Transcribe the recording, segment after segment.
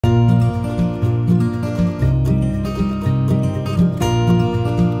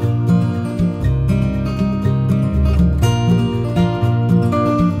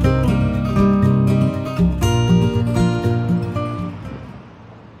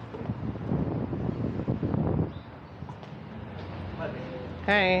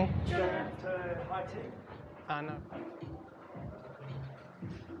Hey. You don't have to high tea. No.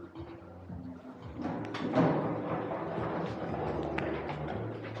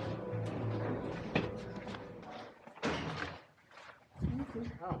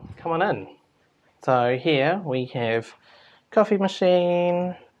 Oh, come on in. So here we have coffee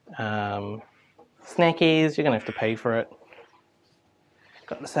machine, snackies. You're gonna have to pay for it.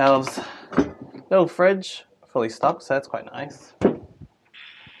 Got ourselves a little fridge, fully stocked, so that's quite nice.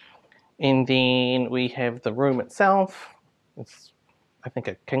 And then we have the room itself. It's, I think,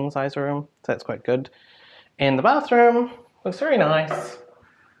 a king size room, so that's quite good. And the bathroom looks very nice.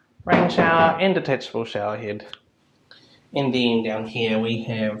 Rain shower and detachable shower head. And then down here we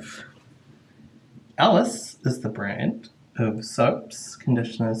have Alice is the brand of soaps,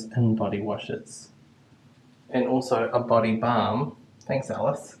 conditioners, and body washes. And also a body balm. Thanks,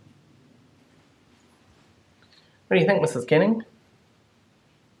 Alice. What do you think, Mrs. Kenning?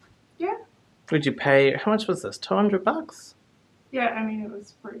 Yeah. Would you pay, how much was this, $200? Yeah, I mean, it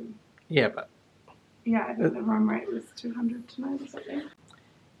was free. Yeah, but... Yeah, I think the room rate was $200 tonight or something.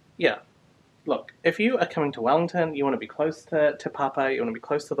 Yeah. Look, if you are coming to Wellington, you want to be close to Te Papa, you want to be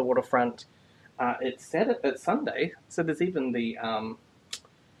close to the waterfront. It's Sunday, so there's even the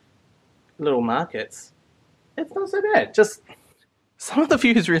little markets. It's not so bad. Just some of the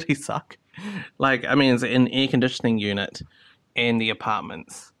views really suck. Like, I mean, it's an air conditioning unit and the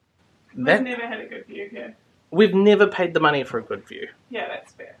apartments. We've never had a good view here. We've never paid the money for a good view. Yeah,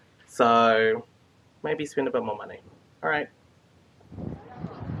 that's fair. So maybe spend a bit more money. All right.